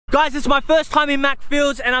Guys, it's my first time in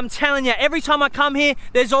Macfields, and I'm telling you, every time I come here,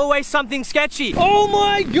 there's always something sketchy. Oh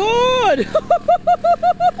my God!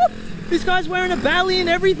 This guy's wearing a belly and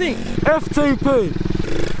everything. FTP.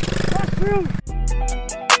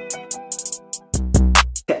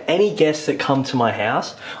 Any guests that come to my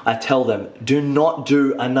house, I tell them, do not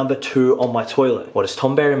do a number 2 on my toilet. What does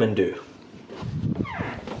Tom Berryman do?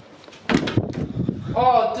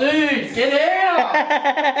 Oh, dude, get out!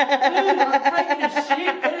 Dude, I'm taking a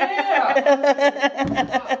shit, get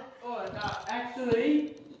out! Oh, no,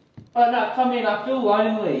 actually... Oh, no, come in, I feel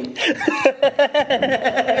lonely.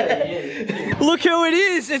 Look who it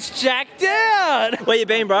is, it's Jack Down! Where you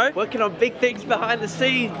been, bro? Working on big things behind the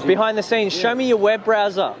scenes. Behind the scenes, show me your web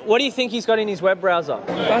browser. What do you think he's got in his web browser? A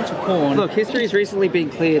bunch of porn. Look, history's recently been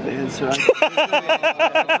cleared, man, so...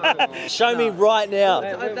 Show me right now.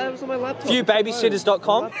 That was on my laptop.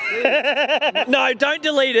 Viewbabysitters.com. No, don't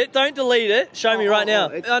delete it, don't delete it. Show me right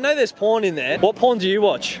now. I know there's porn in there. What porn do you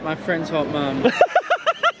watch? My friend's hot mum.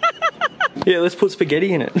 Yeah, let's put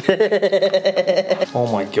spaghetti in it. Oh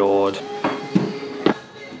my God.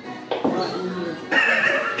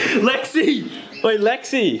 Lexi! Wait,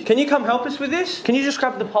 Lexi, can you come help us with this? Can you just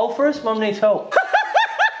grab the pole for us? Mum needs help.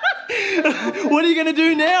 What are you gonna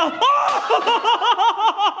do now?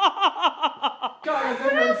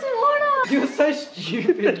 You're so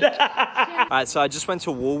stupid. Alright, so I just went to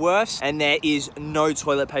Woolworths and there is no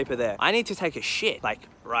toilet paper there. I need to take a shit, like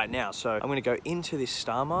right now. So I'm gonna go into this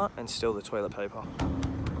Star Mart and steal the toilet paper.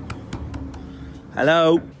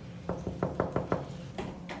 Hello?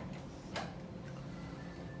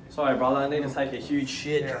 Sorry, brother, I need to take a huge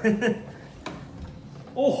shit. Yeah.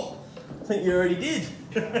 Oh, I think you already did.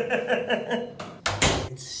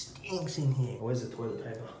 It stinks in here. Where's the toilet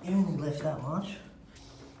paper? You only left that much?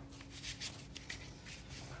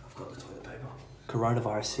 I've got the toilet paper.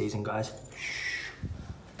 Coronavirus season, guys.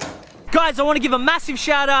 Guys, I want to give a massive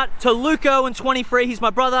shout out to Lukeerwin23. He's my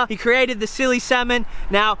brother. He created the silly salmon.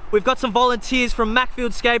 Now, we've got some volunteers from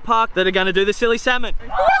Macfield Skate Park that are going to do the silly salmon.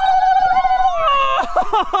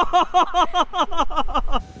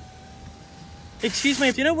 Excuse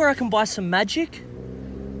me, do you know where I can buy some magic?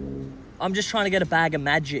 I'm just trying to get a bag of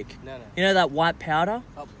magic. No. You know that white powder?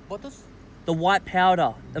 What does? The white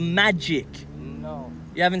powder, the magic. No.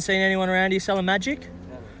 You haven't seen anyone around here selling magic?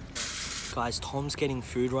 No. Guys, Tom's getting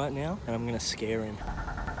food right now, and I'm gonna scare him.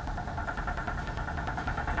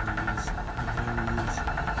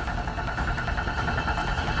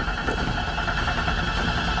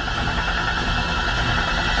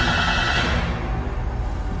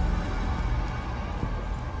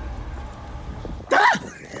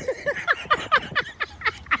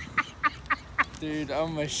 Dude, I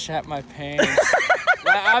almost shat my pants.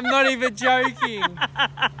 Like, I'm not even joking.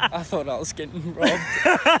 I thought I was getting robbed.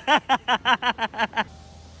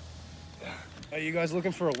 Are you guys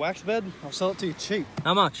looking for a wax bed? I'll sell it to you cheap.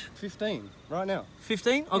 How much? 15, right now.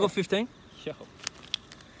 15? I got 15. Yo.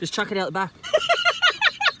 Just chuck it out the back.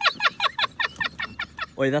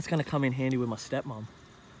 Wait, that's gonna come in handy with my stepmom.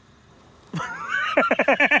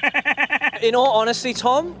 In all honesty,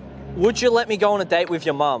 Tom, would you let me go on a date with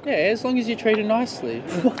your mum? Yeah, as long as you treat her nicely.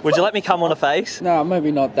 Would you let me come on a face? No,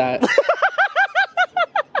 maybe not that.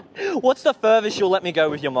 What's the furthest you'll let me go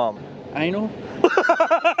with your mum? Anal?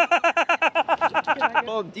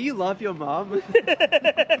 Mom, do you love your mum? At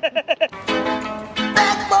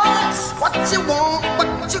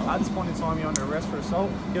this point in time, you're under arrest for assault.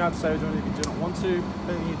 You don't have to say we're doing it if you do not want to.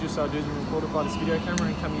 Everything you do so do is recorded by this video camera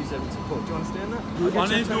and can be used evidence in court. Do you understand that? I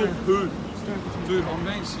need your food. Dude, I'm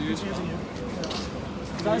being serious. At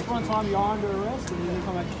this point in time, you're under arrest and you're going to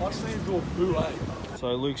come back twice. I need your food, eh?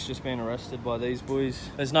 So Luke's just been arrested by these boys.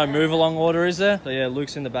 There's no move along order, is there? So yeah,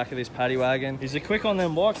 Luke's in the back of this paddy wagon. You're quick on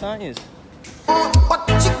them bikes, aren't you?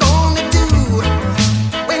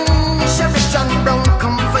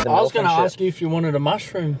 I was going to ask you if you wanted a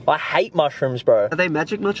mushroom. I hate mushrooms, bro. Are they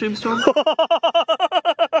magic mushrooms, Tom?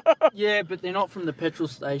 Yeah, but they're not from the petrol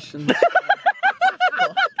station.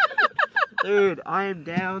 Dude, I am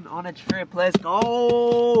down on a trip. Let's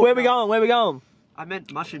go. Where we going? Where we going? I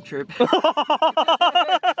meant mushroom trip.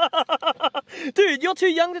 Dude, you're too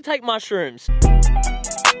young to take mushrooms.